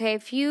yourself, okay?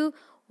 If you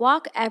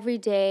walk every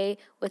day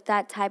with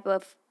that type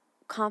of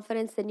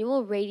confidence, then you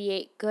will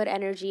radiate good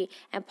energy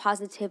and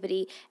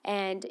positivity,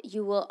 and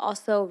you will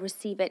also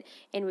receive it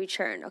in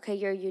return, okay?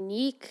 You're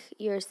unique,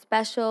 you're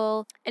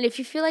special, and if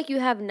you feel like you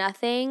have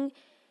nothing,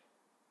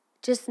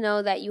 just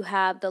know that you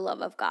have the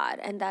love of God,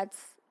 and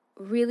that's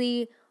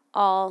really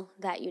all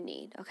that you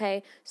need,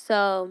 okay?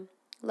 So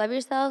love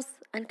yourselves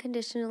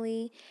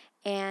unconditionally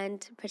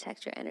and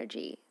protect your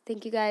energy.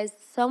 Thank you guys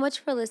so much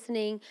for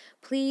listening.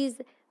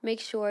 Please make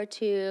sure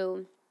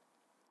to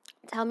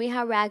tell me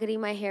how raggedy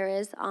my hair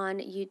is on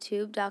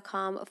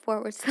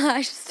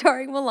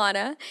youtube.com/starring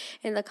Milana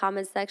in the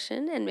comments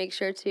section, and make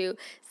sure to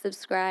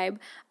subscribe.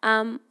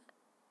 And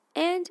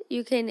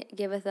you can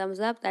give a thumbs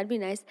up. That'd be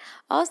nice.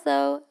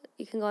 Also,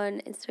 you can go on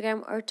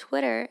Instagram or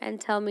Twitter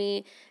and tell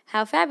me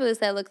how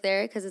fabulous I look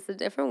there, because it's a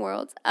different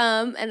world.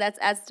 And that's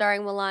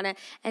 @starring Milana.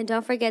 And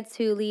don't forget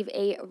to leave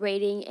a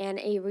rating and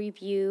a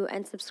review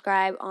and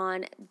subscribe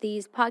on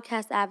these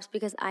podcast apps,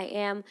 because I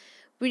am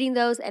reading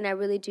those and I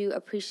really do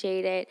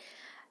appreciate it.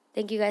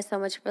 Thank you guys so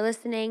much for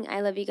listening. I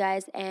love you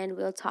guys, and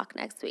we'll talk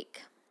next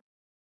week.